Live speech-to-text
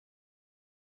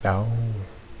Bow,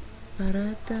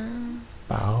 Ba-da-da.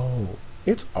 bow.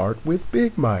 It's Art with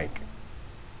Big Mike.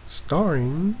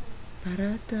 Starring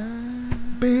Ba-da-da.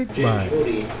 Big Mike.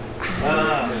 Moody,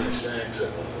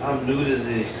 I'm new to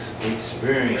this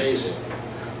experience amazing.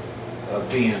 of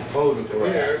being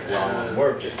photographed while I'm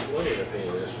working, Just one of the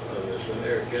pianists on this one,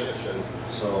 Eric Gunnison.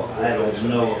 so I don't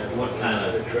know what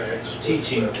kind of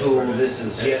teaching tool this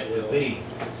is yet to be.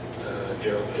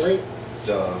 Gerald Clayton.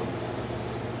 The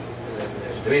And then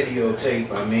there's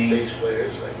videotape, I mean, bass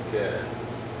players like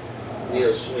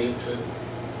Neil Sweetson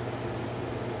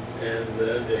and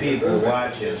different People drummers.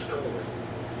 watching Jess Coleman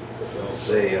was also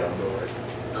say, on board.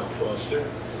 Al Foster,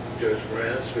 George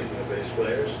Moran, speaking of bass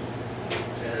players,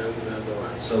 and the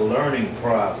like. it's a learning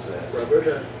process.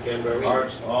 Roberta Gambarini.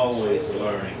 Art's always a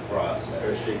learning process.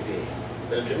 RCD.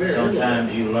 Then Tamir Sometimes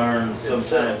Hendelman you learn, himself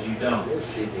sometimes you on don't. his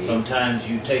CD. Sometimes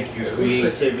you take your It looks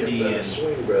like it creativity comes out of and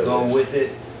Swing go Brothers. with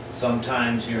it.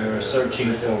 Sometimes you're searching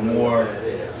I for don't know more what that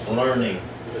is, but learning.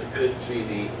 It's a good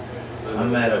CD.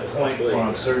 I'm at a point where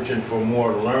I'm searching for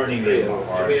more learning in my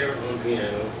art. Tamir on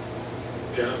piano,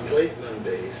 John Clayton on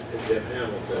bass, and Jeff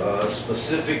Hamilton.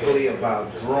 Specifically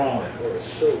about drawing. Or a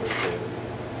silver tune.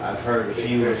 I've heard a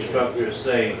few instructors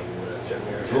say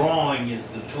drawing is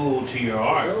the tool to your He's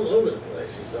art. all over the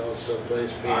place. He's also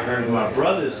plays piano. I heard my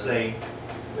brother say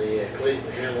The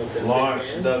Clayton Hamilton Lawrence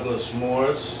Big Band Douglas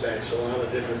Morris. backs a lot of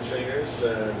different singers,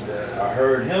 and I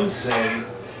heard him say,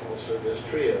 also does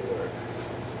trio work.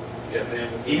 Jeff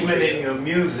Hamilton. even in your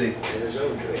music, and his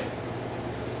own trio.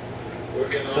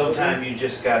 Working on sometimes you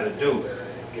just got to do it.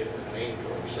 Get a name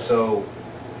for himself. So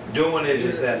doing it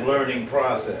is that learning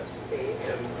process.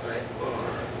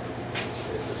 A-M-I-R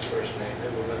is his first name.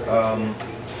 Never mind.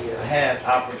 I had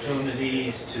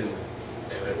opportunities to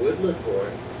And I would look for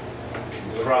it.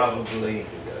 probably,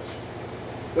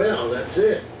 Well, that's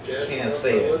it. Jazz can't Rock,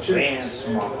 say what's your- advance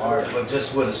my art, but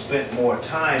just would have spent more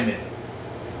time in it,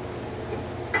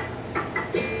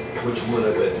 which would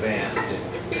have advanced it.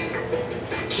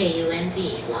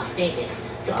 KUNV, Las Vegas,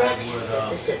 the I broadcast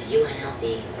would, service of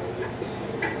UNLV.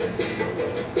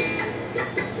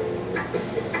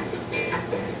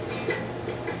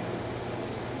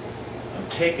 I'm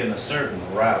taking a certain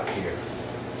route here.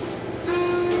 So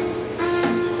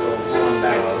going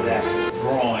back to that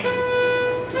drawing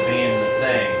being the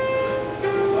thing,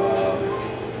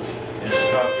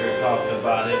 instructor talked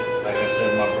about it, like I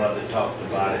said, my brother talked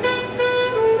about it.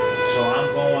 So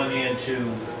I'm going into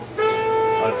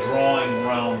a drawing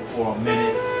realm for a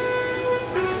minute,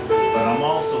 but I'm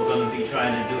also going to be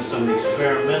trying to do some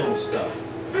experimental stuff.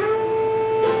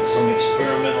 Some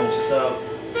experimental stuff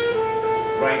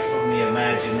right from the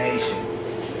imagination,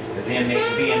 and then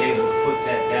being able to put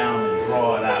that down and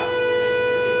draw it out.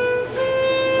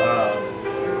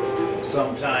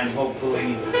 Sometime,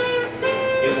 hopefully,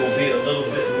 it will be a little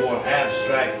bit more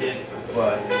abstracted,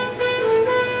 but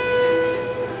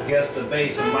I guess the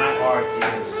base of my art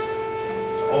is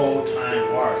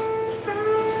old-time art,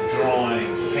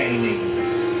 drawing, painting,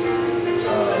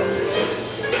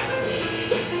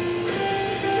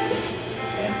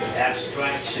 and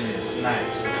abstraction is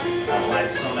nice. I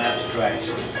like some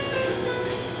abstraction.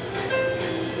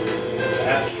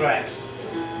 Abstracts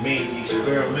mean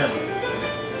experimental.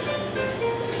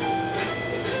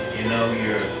 You know,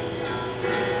 you're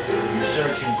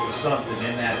searching for something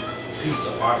in that piece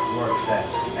of artwork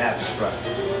that's abstract.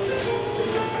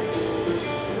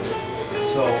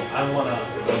 So I want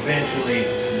to eventually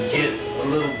get a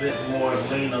little bit more,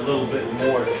 lean a little bit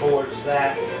more towards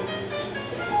that,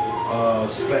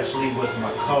 especially with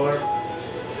my color.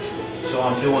 So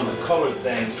I'm doing the color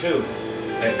thing too.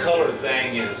 That color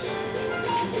thing is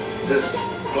this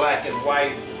black and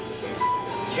white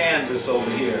canvas over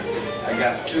here. I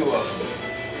got two of them.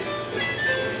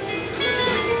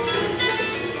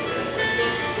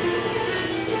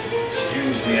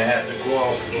 Excuse me, I had to go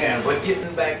off the camera. But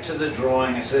getting back to the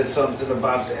drawing, I said something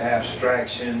about the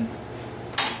abstraction.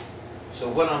 So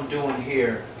what I'm doing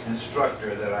here,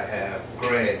 instructor that I have,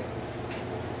 Greg,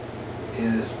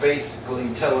 is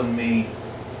basically telling me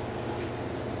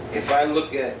if I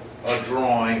look at a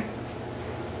drawing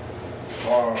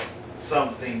or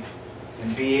something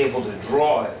and be able to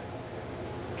draw it,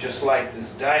 just like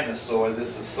this dinosaur,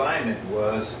 this assignment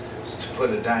was to put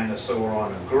a dinosaur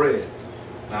on a grid.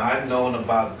 Now I've known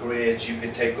about grids. You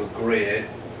can take a grid,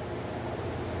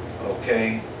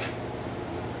 okay,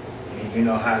 and you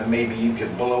know how maybe you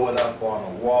can blow it up on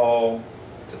a wall,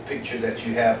 the picture that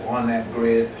you have on that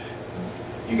grid.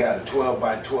 You got a 12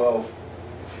 by 12,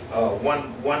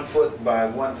 1 foot by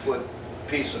 1 foot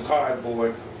piece of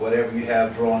cardboard, whatever you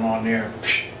have drawn on there,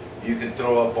 you could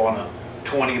throw up on a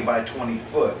 20 by 20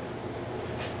 foot.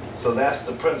 So that's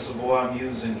the principle I'm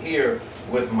using here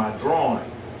with my drawing.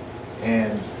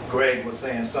 And Greg was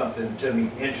saying something to me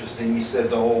interesting. He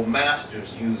said the old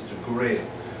masters used a grid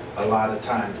a lot of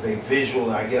times. They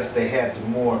I guess they had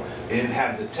they didn't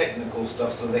have the technical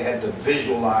stuff, so they had to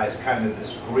visualize kind of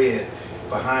this grid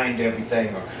behind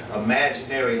everything, or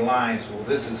imaginary lines. Well,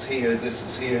 this is here, this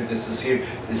is here, this is here,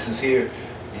 this is here.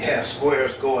 You have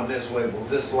squares going this way. Well,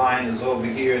 this line is over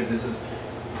here. This is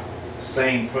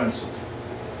same principle,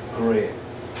 grid.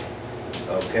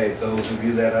 Okay, those of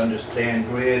you that understand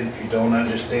grid, if you don't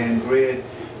understand grid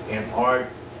in art,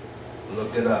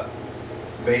 look it up.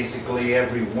 Basically,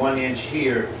 every 1 inch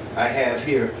here I have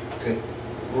here could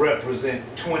represent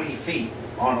 20 feet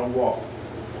on a wall.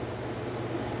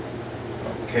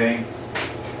 Okay?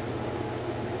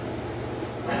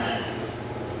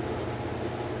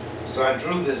 So I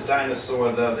drew this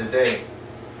dinosaur the other day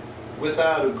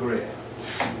without a grid.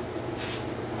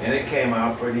 And it came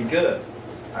out pretty good.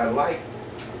 I like it.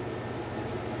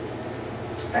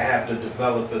 I have to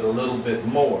develop it a little bit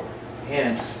more.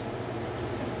 Hence,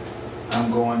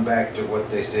 I'm going back to what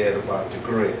they said about the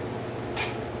grid.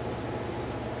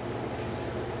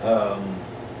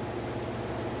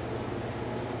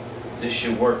 This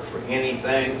should work for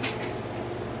anything.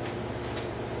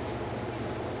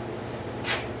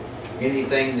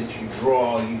 Anything that you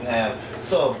draw, you have. I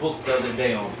saw a book the other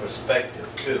day on perspective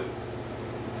too.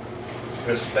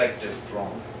 Perspective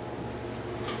drawing.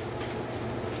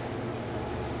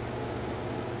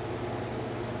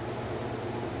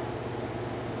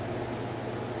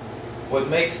 What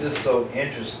makes this so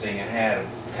interesting, I had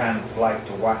kind of like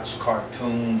to watch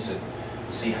cartoons and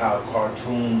see how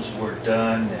cartoons were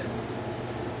done, and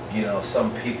you know,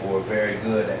 some people were very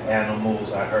good at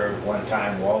animals. I heard one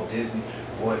time Walt Disney,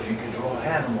 boy, if you could draw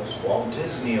animals, Walt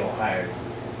Disney will hire you.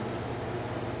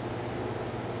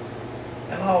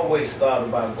 And I always thought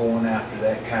about going after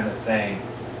that kind of thing.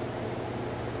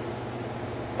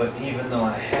 But even though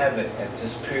I have it at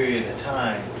this period of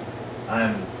time,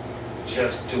 I'm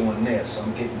just doing this.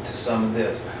 I'm getting to some of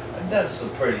this. I've done some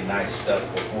pretty nice stuff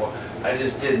before. I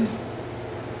just didn't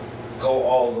go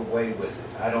all the way with it.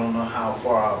 I don't know how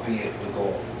far I'll be able to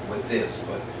go with this,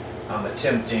 but I'm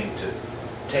attempting to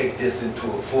take this into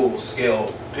a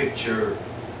full-scale picture,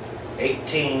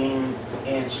 18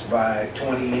 inch by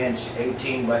 20 inch,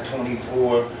 18 by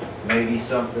 24, maybe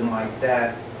something like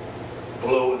that.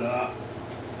 Blow it up,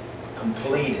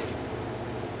 complete it.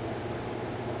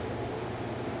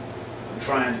 I'm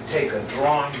trying to take a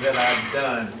drawing that I've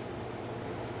done,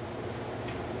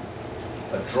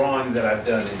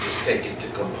 and just take it to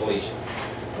completion.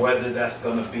 Whether that's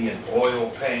going to be in oil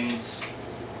paints,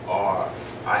 or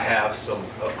I have some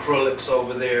acrylics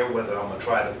over there, whether I'm going to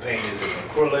try to paint it in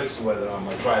acrylics, whether I'm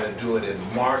going to try to do it in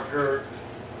marker,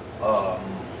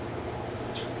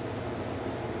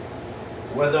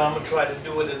 whether I'm going to try to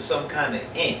do it in some kind of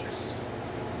inks.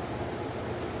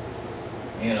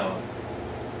 You know,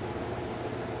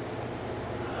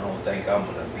 I don't think I'm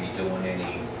going to be doing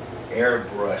any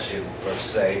airbrushing per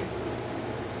se,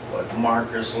 but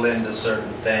markers lend a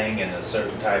certain thing, and a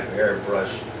certain type of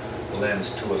airbrush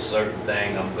lends to a certain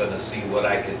thing. I'm going to see what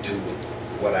I can do with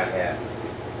what I have,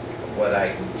 what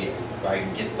I can get. If I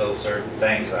can get those certain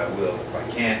things, I will. If I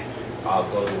can't, I'll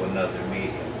go to another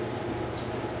medium.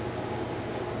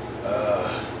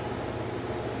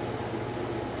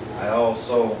 I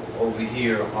also, over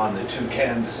here on the two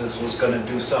canvases, was going to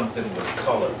do something with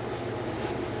color.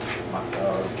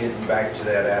 Getting back to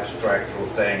that abstractual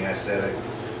thing, I said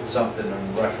something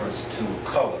in reference to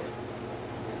color.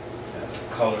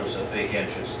 Color's a big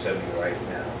interest to me right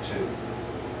now, too.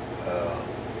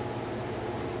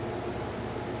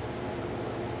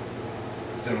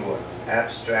 Through an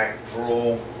abstract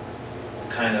draw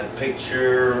kind of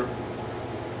picture,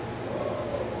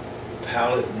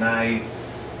 palette knife,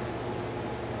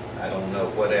 I don't know,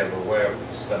 wherever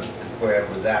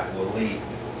that will lead me.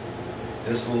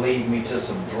 This will lead me to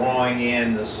some drawing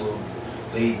in, this will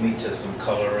lead me to some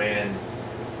color in.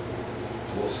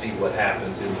 We'll see what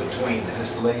happens in between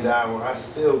this late hour. I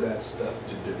still got stuff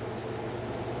to do,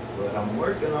 but I'm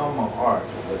working on my art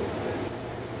a little bit.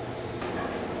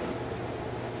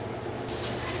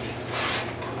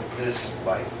 Put this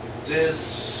like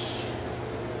this.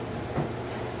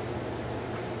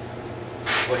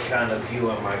 What kind of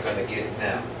view am I going to get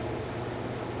now?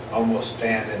 Almost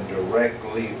standing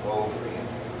directly over him.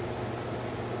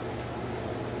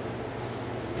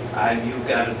 You've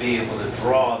got to be able to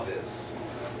draw this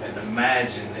and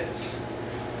imagine this,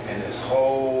 and this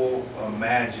whole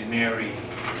imaginary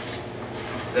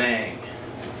thing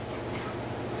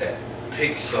that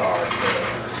Pixar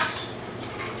does.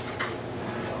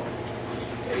 You know,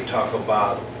 they they talk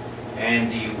about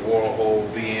Andy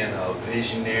Warhol being a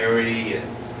visionary and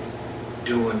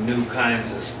doing new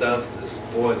kinds of stuff.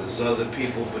 There's other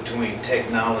people between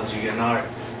technology and art.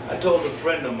 I told a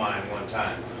friend of mine one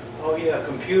time, oh yeah,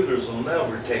 computers will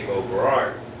never take over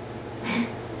art.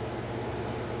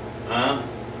 Huh?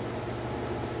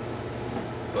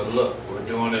 But look, we're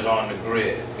doing it on the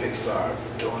grid. Pixar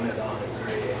doing it on the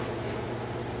grid.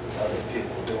 Other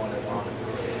people doing it on the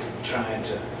grid. Trying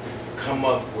to come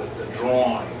up with the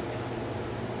drawing,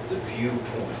 the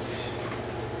viewpoint.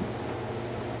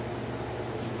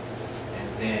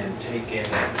 And then taking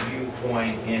that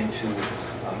viewpoint into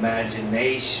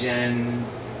imagination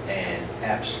and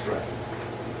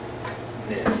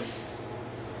abstractness.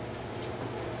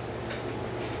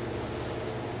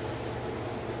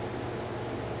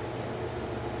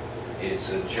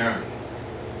 It's a journey.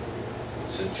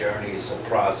 It's a journey, it's a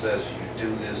process. You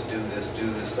do this, do this, do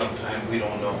this. Sometimes we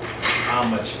don't know how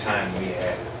much time we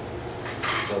have.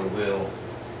 So we'll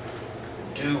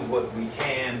do what we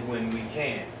can when we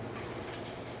can.